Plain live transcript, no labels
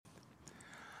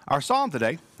Our psalm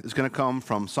today is going to come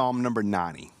from Psalm number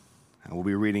 90. And we'll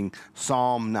be reading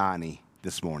Psalm 90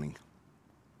 this morning.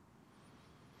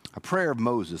 A prayer of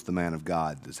Moses, the man of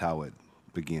God, is how it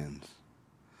begins.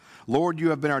 Lord,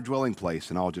 you have been our dwelling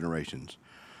place in all generations.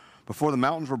 Before the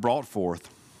mountains were brought forth,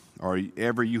 or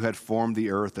ever you had formed the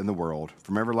earth and the world,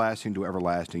 from everlasting to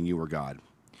everlasting you are God.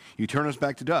 You turn us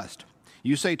back to dust.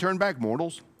 You say, turn back,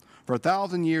 mortals. For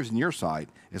 1,000 years in your sight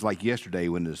is like yesterday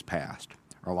when it is past,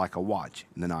 or like a watch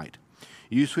in the night.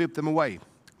 You sweep them away.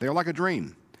 They are like a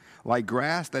dream, like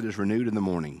grass that is renewed in the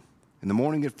morning. In the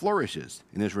morning it flourishes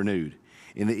and is renewed.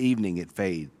 In the evening it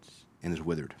fades and is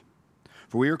withered.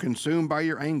 For we are consumed by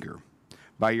your anger.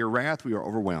 By your wrath we are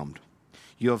overwhelmed.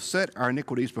 You have set our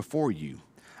iniquities before you,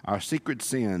 our secret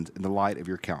sins in the light of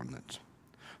your countenance.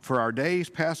 For our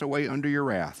days pass away under your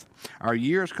wrath. Our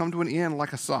years come to an end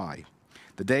like a sigh.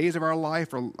 The days of our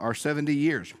life are 70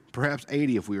 years, perhaps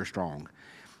 80 if we are strong.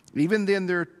 Even then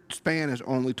their span is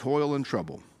only toil and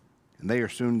trouble, and they are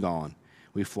soon gone.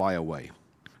 We fly away.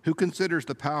 Who considers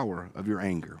the power of your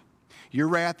anger? Your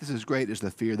wrath is as great as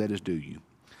the fear that is due you.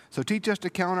 So teach us to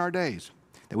count our days,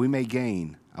 that we may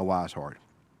gain a wise heart.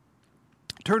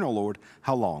 Turn, O Lord,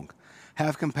 how long?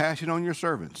 Have compassion on your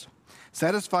servants.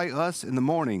 Satisfy us in the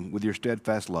morning with your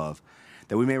steadfast love,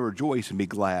 that we may rejoice and be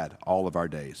glad all of our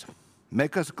days.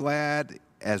 Make us glad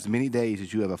as many days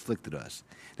as you have afflicted us,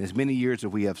 and as many years as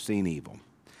we have seen evil.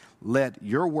 Let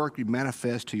your work be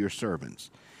manifest to your servants,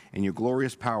 and your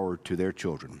glorious power to their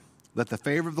children. Let the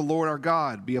favor of the Lord our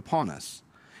God be upon us,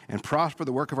 and prosper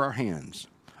the work of our hands.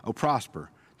 O prosper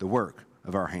the work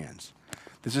of our hands.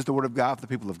 This is the word of God for the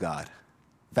people of God.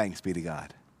 Thanks be to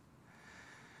God.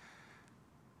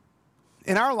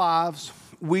 In our lives,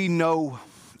 we know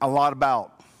a lot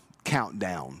about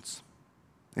countdowns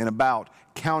and about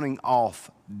counting off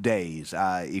days.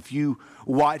 If you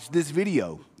watch this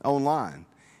video online,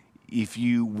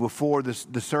 before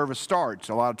the service starts,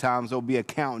 a lot of times there'll be a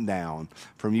countdown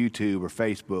from YouTube or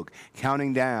Facebook,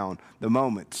 counting down the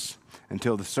moments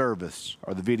until the service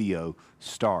or the video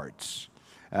starts.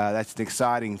 That's an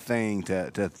exciting thing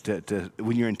to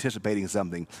when you're anticipating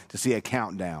something, to see a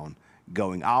countdown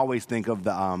going. I always think of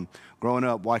the growing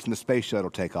up watching the space shuttle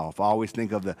take off. I always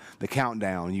think of the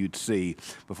countdown you'd see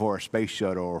before a space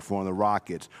shuttle or for one of the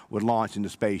rockets would launch into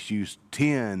space. Use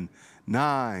 10,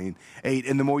 9, 8,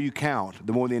 and the more you count,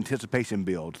 the more the anticipation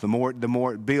builds. The more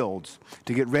it builds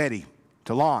to get ready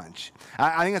to launch.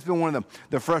 I think that's been one of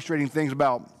the frustrating things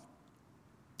about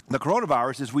the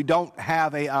coronavirus is we don't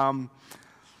have a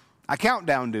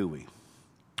countdown, do we?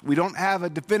 We don't have a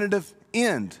definitive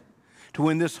end to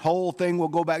when this whole thing will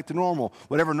go back to normal,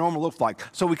 whatever normal looks like.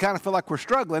 So we kind of feel like we're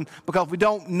struggling because we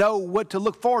don't know what to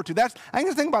look forward to. I think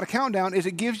the thing about a countdown is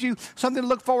it gives you something to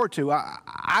look forward to.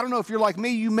 I don't know if you're like me,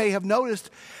 you may have noticed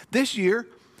this year,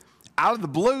 out of the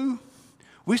blue,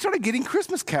 we started getting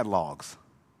Christmas catalogs.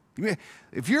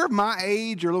 If you're my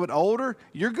age or a little bit older,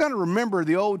 you're going to remember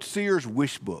the old Sears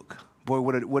wish book. Boy,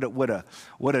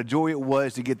 what a joy it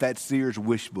was to get that Sears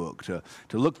wish book, to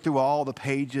look through all the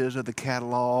pages of the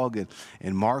catalog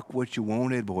and mark what you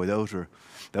wanted. Boy, those are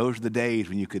the days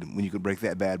when you could break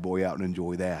that bad boy out and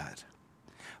enjoy that.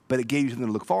 But it gave you something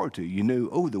to look forward to. You knew,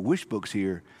 oh, the wish book's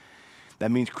here. That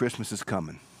means Christmas is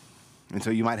coming. And so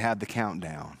you might have the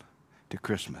countdown to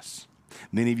Christmas.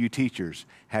 Many of you teachers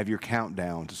have your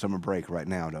countdown to summer break right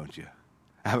now, don't you?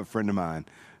 I have a friend of mine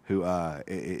who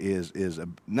is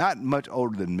not much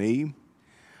older than me,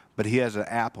 but he has an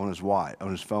app on his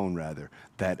phone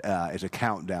that is a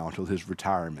countdown till his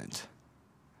retirement.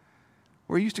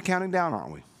 We're used to counting down,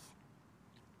 aren't we?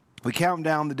 We count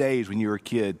down the days when you were a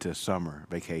kid to summer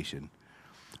vacation,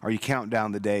 or you count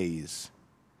down the days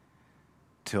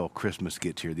till Christmas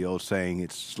gets here. The old saying,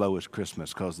 it's slow as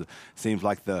Christmas, because it seems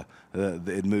like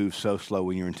it moves so slow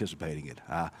when you're anticipating it.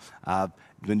 I've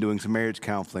been doing some marriage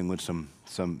counseling with some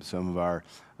of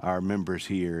our members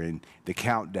here, and the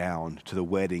countdown to the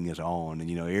wedding is on. And,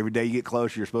 every day you get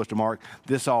closer, you're supposed to mark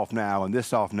this off now and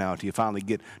this off now until you finally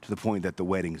get to the point that the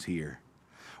wedding's here.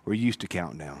 We're used to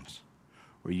countdowns.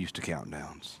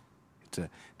 It's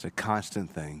a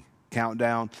constant thing.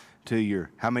 Countdown to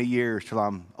how many years till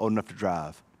I'm old enough to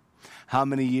drive? How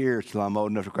many years till I'm old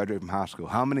enough to graduate from high school?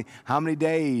 How many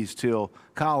days till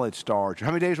college starts? Or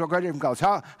how many days till I graduate from college?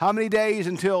 How many days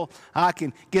until I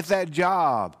can get that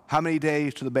job? How many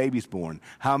days till the baby's born?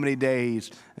 How many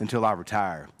days until I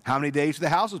retire? How many days till the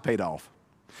house is paid off?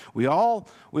 We all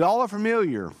are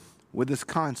familiar with this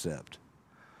concept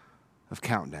of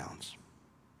countdowns.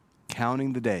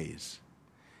 Counting the days.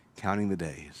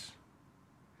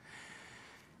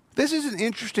 This is an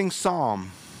interesting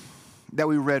psalm that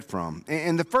we read from.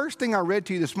 And the first thing I read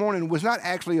to you this morning was not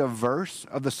actually a verse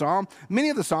of the psalm. Many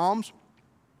of the psalms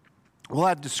will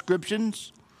have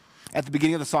descriptions at the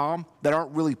beginning of the psalm that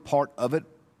aren't really part of it.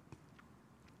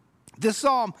 This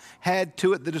psalm had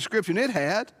to it, the description it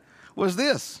had was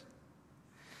this.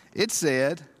 It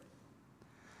said,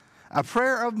 a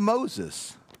prayer of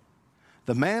Moses,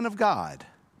 the man of God.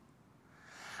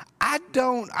 I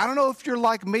don't know if you're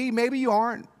like me, maybe you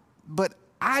aren't, but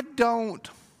I don't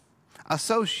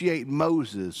associate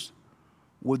Moses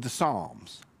with the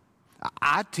Psalms.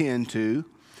 I tend to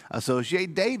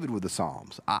associate David with the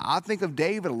Psalms. I think of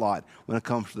David a lot when it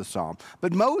comes to the Psalm.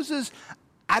 But Moses,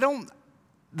 the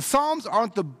Psalms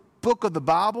aren't the book of the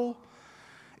Bible.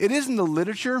 It isn't the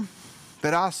literature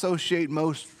that I associate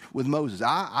most with Moses.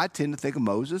 I tend to think of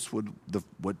Moses with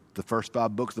the first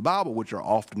 5 books of the Bible, which are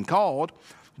often called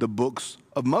the books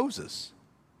of Moses.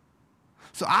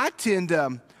 So I tend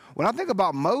to, when I think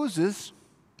about Moses,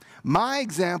 my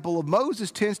example of Moses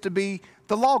tends to be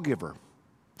the lawgiver.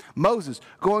 Moses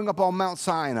going up on Mount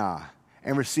Sinai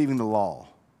and receiving the law.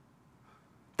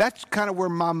 That's kind of where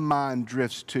my mind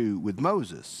drifts to with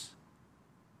Moses.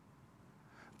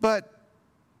 But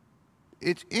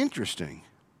it's interesting.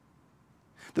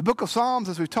 The book of Psalms,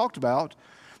 as we've talked about,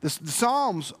 the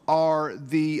Psalms are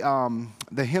the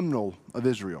hymnal of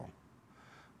Israel.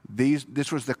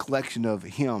 This was the collection of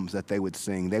hymns that they would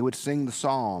sing. They would sing the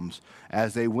Psalms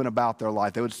as they went about their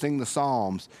life. They would sing the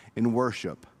Psalms in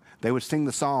worship. They would sing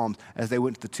the Psalms as they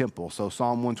went to the temple. So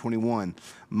Psalm 121,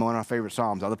 one of our favorite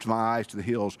Psalms. I lift my eyes to the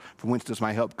hills, from whence does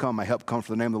my help come? My help comes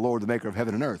from the name of the Lord, the maker of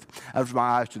heaven and earth. I lift my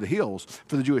eyes to the hills.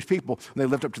 For the Jewish people, when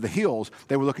they lift up to the hills,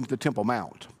 they were looking to the Temple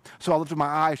Mount. So I lifted my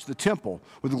eyes to the temple,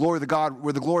 where the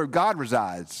glory of God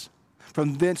resides.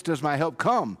 From thence does my help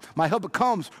come. My help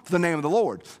comes from the name of the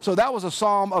Lord. So that was a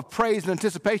psalm of praise and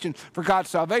anticipation for God's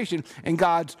salvation and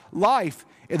God's life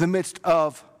in the midst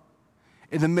of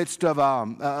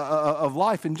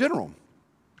life in general.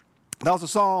 That was a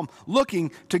psalm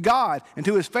looking to God and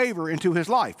to his favor and to his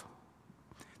life.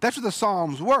 That's what the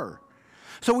psalms were.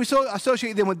 So we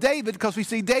associate them with David because we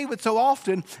see David so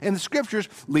often in the scriptures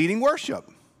leading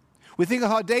worship. We think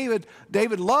of how David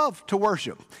loved to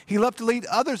worship. He loved to lead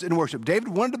others in worship. David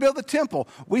wanted to build the temple.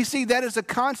 We see that as a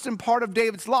constant part of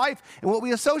David's life and what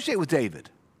we associate with David.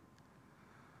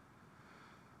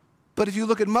 But if you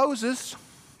look at Moses,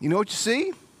 you know what you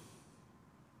see?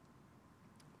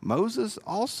 Moses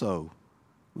also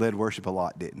led worship a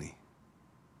lot, didn't he?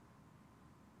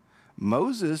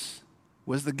 Moses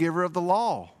was the giver of the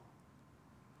law.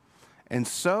 And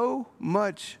so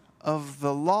much of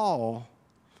the law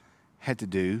had to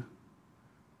do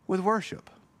with worship.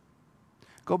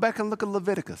 Go back and look at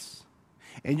Leviticus.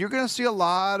 And you're going to see a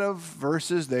lot of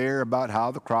verses there about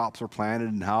how the crops are planted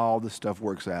and how all this stuff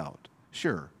works out.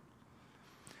 Sure.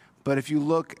 But if you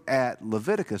look at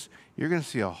Leviticus, you're going to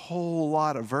see a whole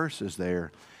lot of verses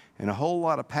there and a whole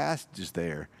lot of passages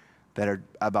there that are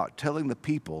about telling the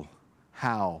people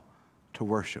how to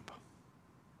worship.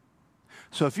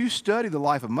 So if you study the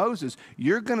life of Moses,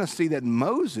 you're going to see that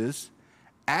Moses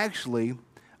actually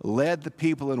led the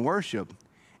people in worship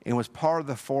and was part of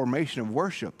the formation of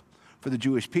worship for the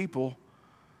Jewish people,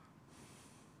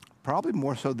 probably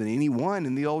more so than anyone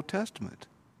in the Old Testament.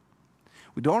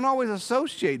 We don't always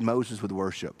associate Moses with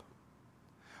worship.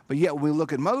 But yet when we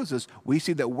look at Moses, we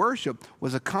see that worship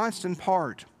was a constant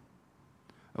part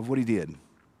of what he did.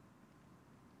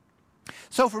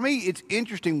 So for me, it's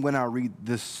interesting when I read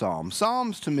this psalm.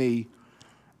 Psalms to me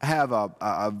have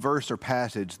a verse or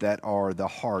passage that are the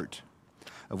heart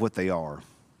of what they are.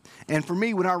 And for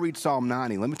me, when I read Psalm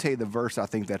 90, let me tell you the verse I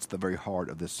think that's the very heart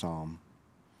of this psalm.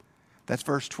 That's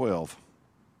verse 12.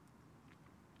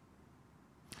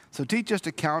 So teach us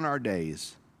to count our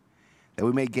days, that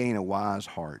we may gain a wise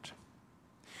heart.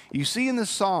 You see in this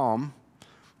psalm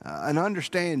an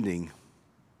understanding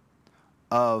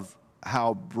of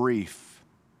how brief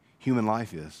human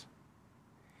life is.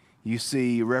 You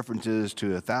see references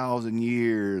to 1,000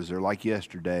 years or like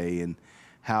yesterday and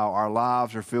how our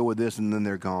lives are filled with this and then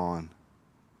they're gone.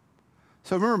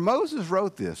 So remember, Moses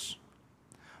wrote this.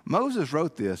 Moses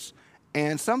wrote this,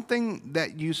 and something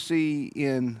that you see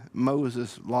in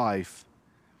Moses' life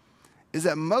is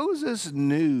that Moses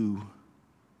knew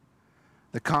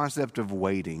the concept of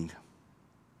waiting.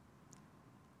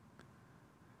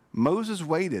 Moses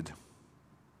waited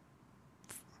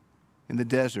in the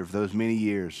desert for those many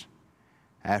years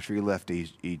after he left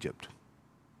Egypt.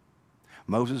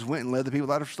 Moses went and led the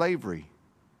people out of slavery.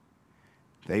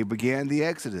 They began the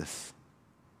Exodus.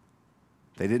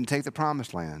 They didn't take the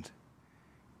promised land.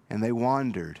 And they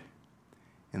wandered.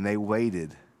 And they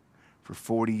waited for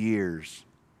 40 years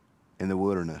in the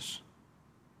wilderness.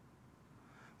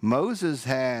 Moses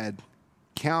had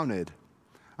counted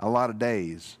a lot of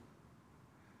days.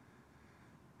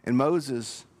 And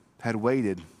Moses had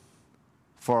waited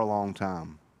for a long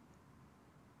time.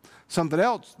 Something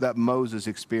else that Moses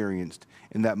experienced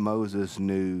and that Moses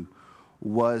knew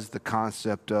was the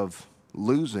concept of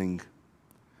losing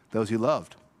those he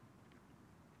loved.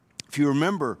 If you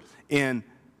remember in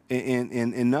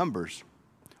Numbers,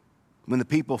 when the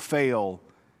people fail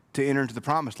to enter into the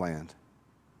promised land,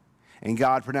 and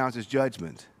God pronounces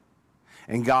judgment,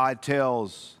 and God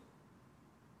tells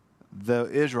the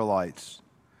Israelites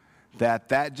that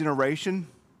generation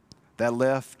that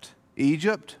left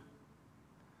Egypt,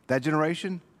 that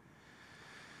generation,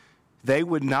 they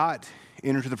would not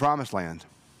enter into the promised land,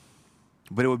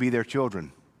 but it would be their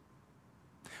children.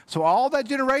 So all that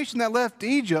generation that left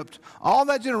Egypt, all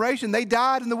that generation, they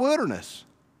died in the wilderness.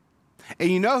 And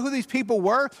you know who these people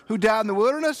were who died in the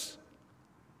wilderness?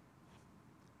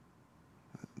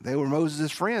 They were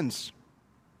Moses' friends.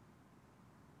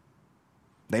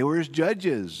 They were his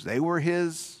judges. They were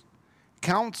his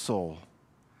council.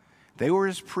 They were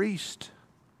his priest.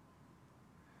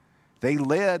 They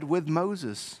led with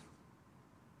Moses.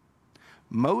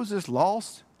 Moses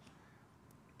lost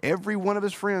every one of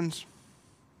his friends.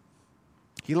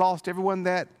 He lost everyone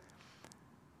that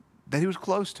he was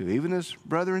close to, even his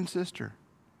brother and sister.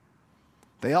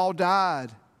 They all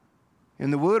died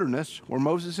in the wilderness where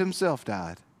Moses himself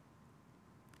died.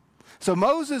 So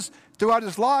Moses, throughout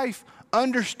his life,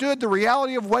 understood the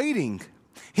reality of waiting.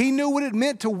 He knew what it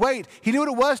meant to wait. He knew what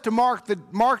it was to mark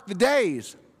the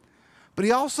days. But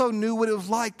he also knew what it was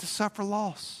like to suffer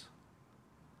loss,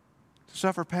 to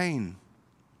suffer pain,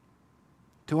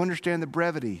 to understand the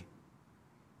brevity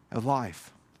of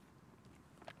life.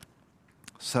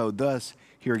 So thus,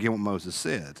 hear again what Moses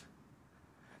said.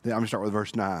 Then I'm going to start with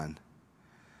verse 9.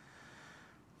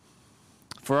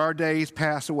 For our days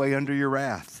pass away under your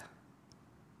wrath.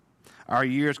 Our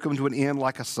years come to an end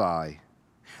like a sigh.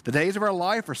 The days of our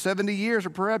life are 70 years or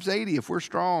perhaps 80 if we're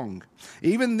strong.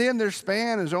 Even then their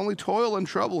span is only toil and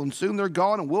trouble, and soon they're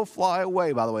gone and we'll fly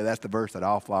away. By the way, that's the verse that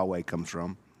I'll fly away comes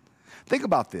from. Think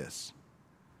about this.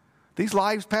 These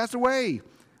lives pass away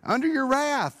under your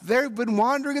wrath. They've been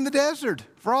wandering in the desert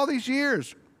for all these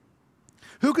years.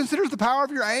 Who considers the power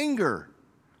of your anger?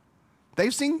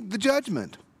 They've seen the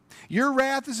judgment. Your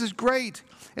wrath is as great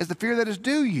as the fear that is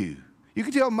due you. You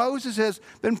can tell Moses has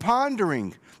been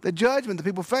pondering the judgment the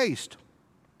people faced.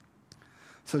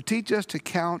 So teach us to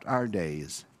count our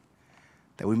days,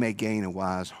 that we may gain a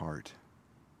wise heart.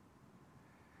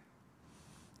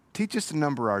 Teach us to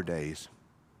number our days.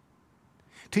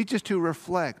 Teach us to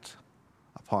reflect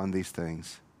upon these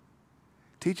things.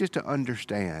 Teach us to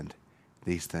understand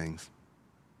these things.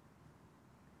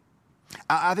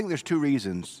 I think there's two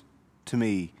reasons to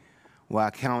me why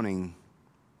counting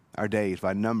our days,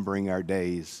 by numbering our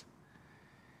days,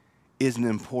 is an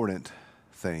important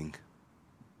thing.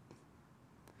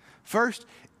 First,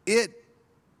 it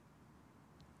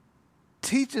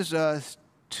teaches us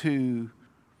to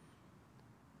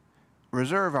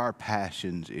reserve our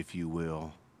passions, if you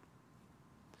will.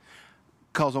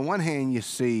 Because on one hand, you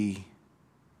see,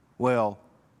 well,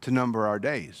 to number our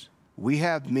days. We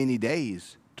have many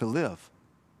days to live.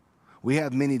 We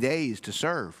have many days to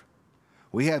serve.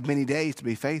 We have many days to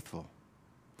be faithful.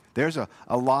 There's a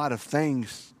lot of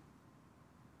things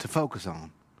to focus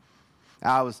on.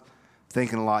 I was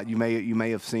thinking a lot. You may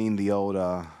have seen the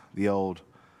old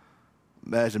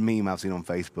there's a meme I've seen on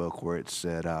Facebook where it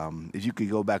said, if you could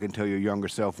go back and tell your younger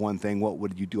self one thing, what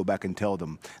would you go back and tell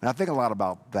them? And I think a lot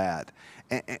about that.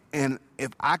 And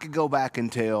if I could go back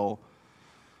and tell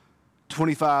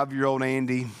 25-year-old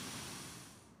Andy,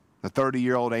 a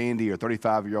 30-year-old Andy, or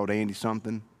 35-year-old Andy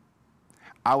something,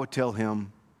 I would tell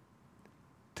him,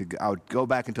 I would go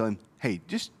back and tell him, hey,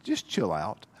 just chill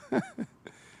out.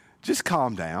 Just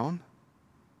calm down.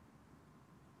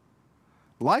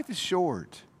 Life is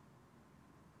short.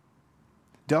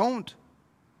 Don't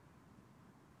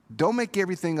make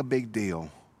everything a big deal.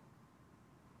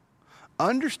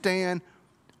 Understand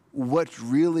what's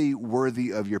really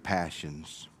worthy of your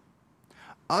passions.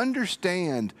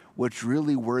 Understand what's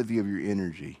really worthy of your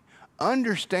energy.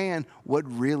 Understand what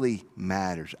really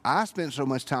matters. I spent so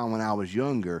much time when I was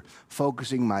younger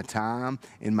focusing my time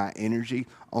and my energy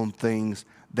on things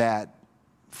that,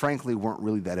 frankly, weren't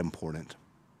really that important.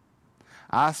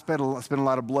 I spent a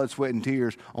lot of blood, sweat, and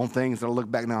tears on things that I look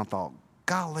back now and thought,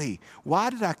 golly, why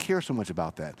did I care so much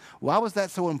about that? Why was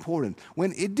that so important?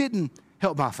 When it didn't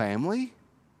help my family.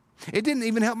 It didn't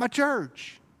even help my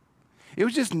church. It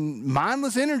was just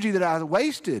mindless energy that I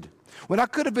wasted. When I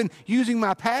could have been using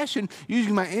my passion,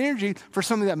 using my energy for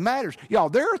something that matters. Y'all,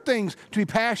 there are things to be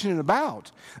passionate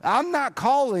about. I'm not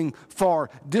calling for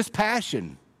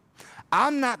dispassion.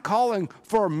 I'm not calling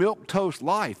for a milquetoast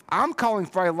life. I'm calling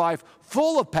for a life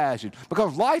full of passion,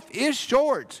 because life is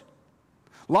short.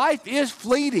 Life is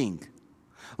fleeting.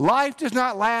 Life does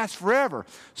not last forever.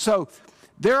 So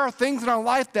there are things in our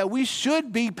life that we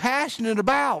should be passionate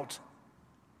about.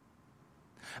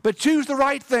 But choose the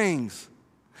right things.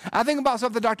 I think about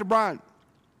something Dr. Bryant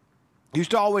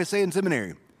used to always say in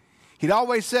seminary. He'd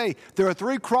always say, there are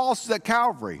 3 crosses at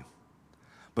Calvary,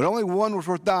 but only one was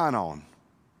worth dying on.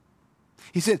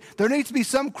 He said, there needs to be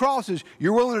some crosses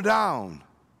you're willing to die on.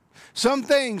 Some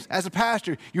things, as a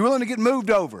pastor, you're willing to get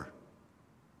moved over.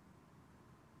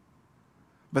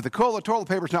 But the toilet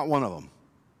paper is not one of them.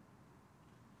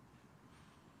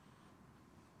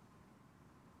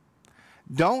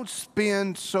 Don't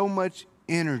spend so much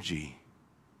energy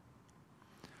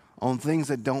on things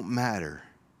that don't matter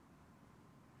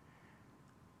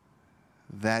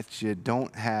that you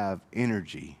don't have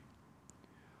energy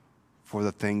for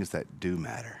the things that do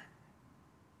matter.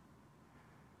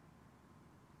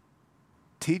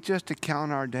 Teach us to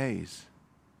count our days,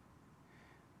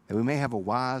 that we may have a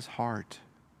wise heart.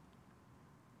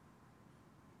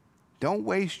 Don't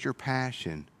waste your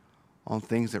passion on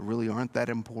things that really aren't that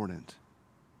important.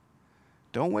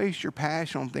 Don't waste your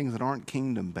passion on things that aren't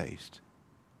kingdom-based.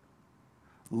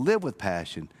 Live with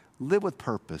passion. Live with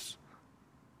purpose.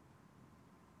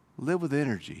 Live with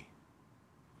energy.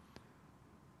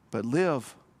 But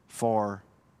live for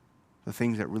the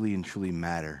things that really and truly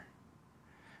matter.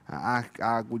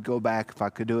 I would go back, if I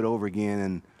could do it over again,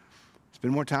 and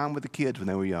spend more time with the kids when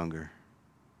they were younger.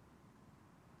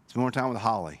 Spend more time with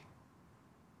Holly.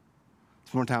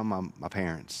 Spend more time with my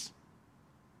parents.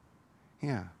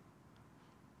 Yeah.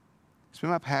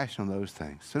 Spend my passion on those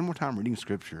things. Spend more time reading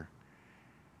Scripture.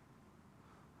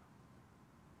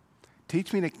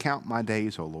 Teach me to count my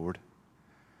days, O Lord,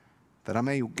 that I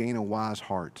may gain a wise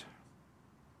heart.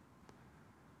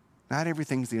 Not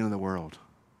everything's the end of the world.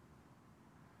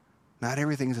 Not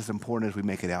everything's as important as we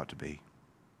make it out to be.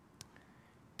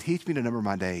 Teach me to number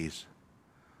my days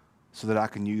so that I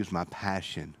can use my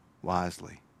passion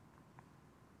wisely.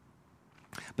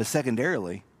 But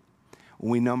secondarily,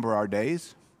 when we number our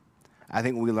days, I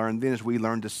think what we learn then is we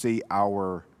learn to see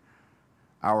our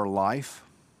life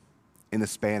in the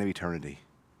span of eternity.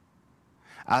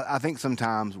 I think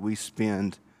sometimes we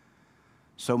spend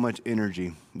so much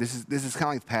energy. This is kind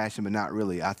of like passion, but not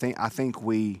really. I think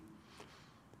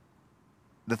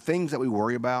the things that we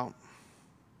worry about,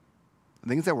 the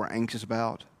things that we're anxious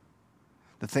about,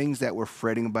 the things that we're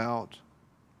fretting about.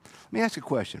 Let me ask you a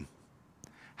question.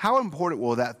 How important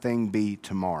will that thing be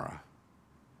tomorrow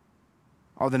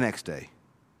or the next day?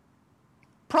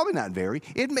 Probably not very.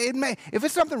 It may, if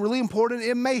it's something really important,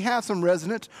 it may have some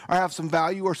resonance or have some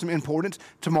value or some importance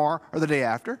tomorrow or the day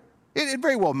after. It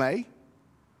very well may.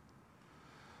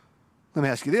 Let me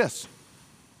ask you this.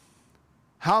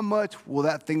 How much will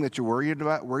that thing that you're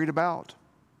worried about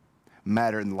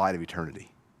matter in the light of eternity?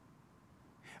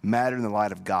 Matter in the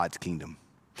light of God's kingdom?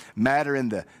 Matter in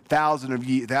the thousands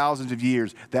of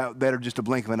years that are just a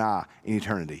blink of an eye in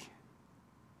eternity?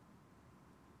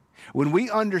 When we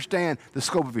understand the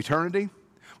scope of eternity,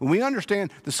 when we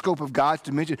understand the scope of God's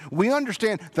dimension, we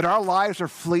understand that our lives are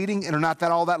fleeting and are not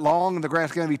all that long in the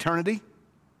grand scheme of eternity.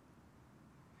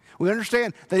 We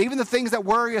understand that even the things that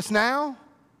worry us now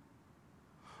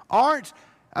aren't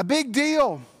a big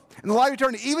deal in the light of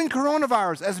eternity. Even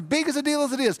coronavirus, as big as a deal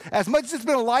as it is, as much as it's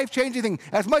been a life-changing thing,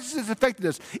 as much as it's affected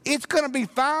us, it's going to be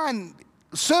fine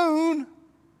soon.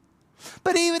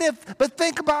 But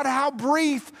think about how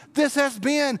brief this has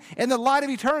been in the light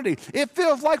of eternity. It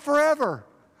feels like forever.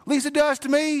 At least it does to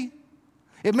me.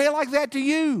 It may like that to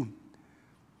you.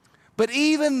 But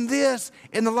even this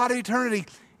in the light of eternity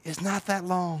is not that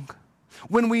long.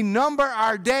 When we number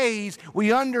our days,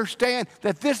 we understand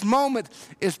that this moment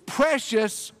is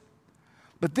precious,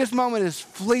 but this moment is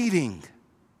fleeting.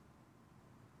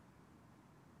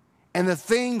 And the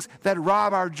things that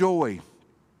rob our joy,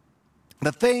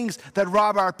 the things that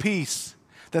rob our peace,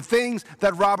 the things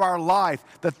that rob our life,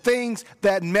 the things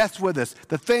that mess with us,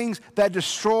 the things that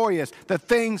destroy us, the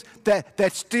things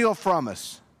that steal from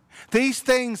us. These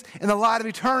things in the light of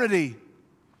eternity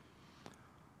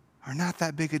are not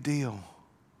that big a deal.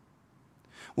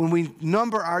 When we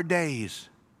number our days,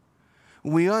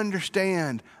 when we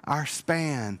understand our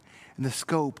span and the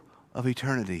scope of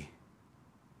eternity,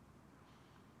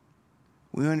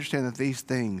 we understand that these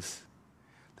things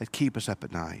that keep us up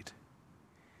at night,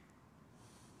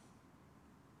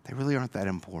 they really aren't that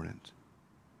important.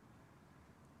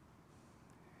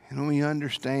 And when we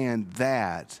understand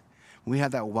that, when we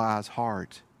have that wise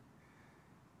heart,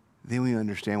 then we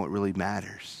understand what really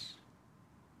matters.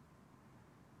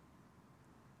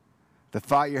 The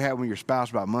fight you're having with your spouse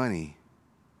about money's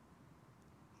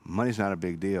not a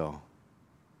big deal.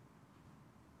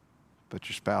 But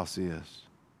your spouse is.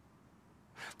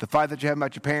 The fight that you have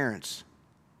about your parents,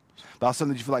 about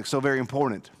something that you feel like so very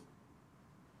important,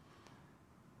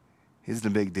 isn't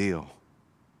a big deal.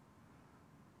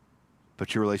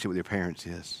 But your relationship with your parents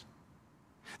is.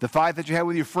 The fight that you have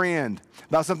with your friend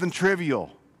about something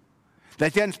trivial,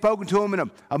 that you hadn't spoken to him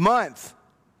in a month,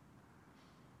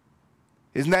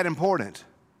 isn't that important?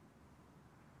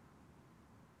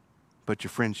 But your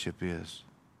friendship is.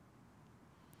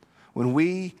 When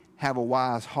we have a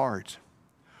wise heart,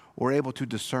 we're able to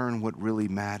discern what really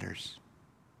matters.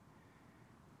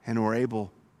 And we're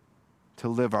able to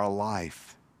live our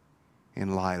life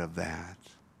in light of that.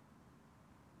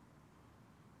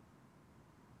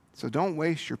 So don't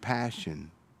waste your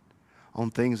passion on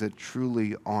things that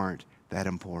truly aren't that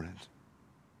important.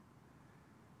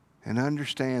 And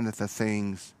understand that the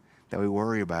things that we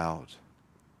worry about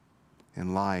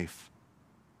in life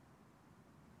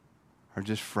are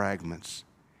just fragments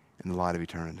in the light of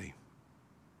eternity.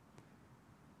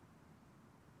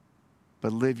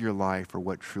 But live your life for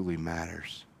what truly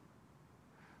matters.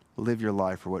 Live your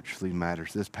life for what truly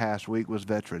matters. This past week was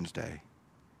Veterans Day.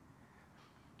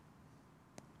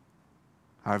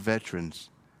 Our veterans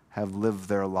have lived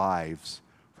their lives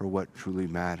for what truly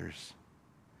matters.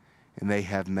 And they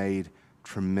have made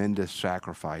tremendous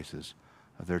sacrifices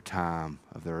of their time,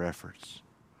 of their efforts,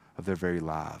 of their very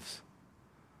lives,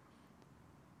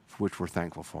 for which we're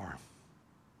thankful for.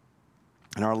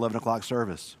 In our 11 o'clock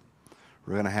service,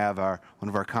 we're going to have one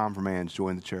of our confirmands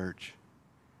join the church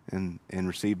and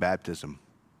receive baptism.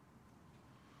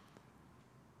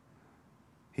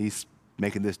 He's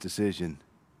making this decision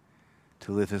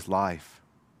to live his life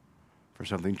for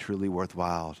something truly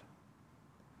worthwhile,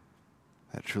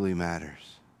 that truly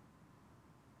matters.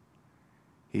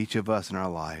 Each of us in our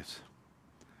lives,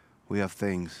 we have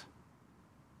things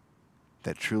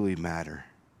that truly matter.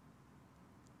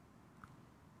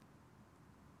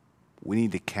 We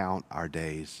need to count our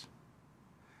days,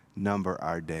 number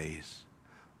our days,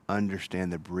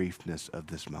 understand the briefness of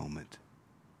this moment,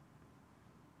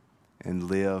 and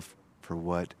live for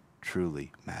what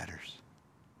truly matters.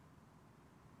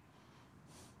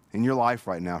 In your life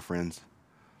right now, friends,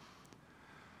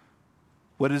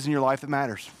 what is in your life that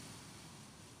matters?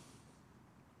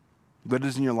 What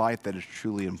is in your life that is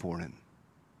truly important?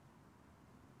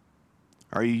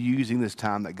 Are you using this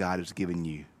time that God has given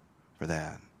you for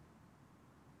that?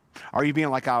 Are you being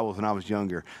like I was when I was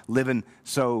younger, living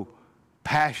so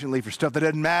passionately for stuff that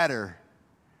doesn't matter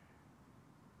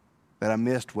that I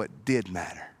missed what did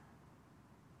matter?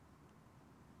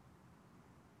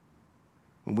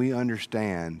 When we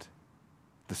understand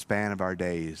the span of our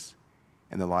days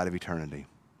in the light of eternity,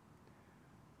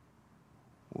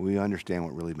 we understand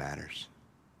what really matters.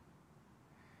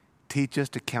 Teach us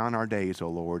to count our days, O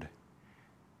Lord,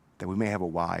 that we may have a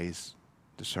wise,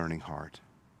 discerning heart.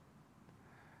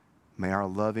 May our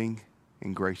loving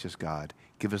and gracious God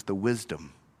give us the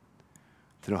wisdom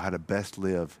to know how to best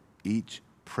live each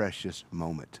precious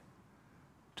moment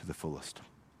to the fullest.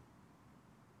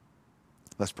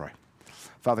 Let's pray.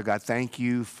 Father God, thank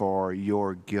you for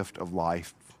your gift of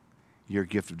life, your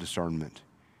gift of discernment,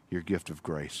 your gift of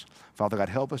grace. Father God,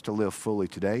 help us to live fully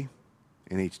today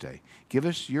and each day. Give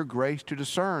us your grace to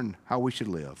discern how we should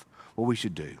live, what we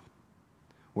should do,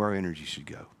 where our energy should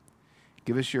go.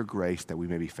 Give us your grace that we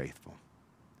may be faithful.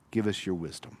 Give us your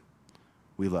wisdom.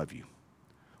 We love you.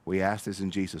 We ask this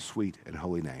in Jesus' sweet and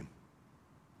holy name.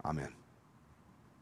 Amen.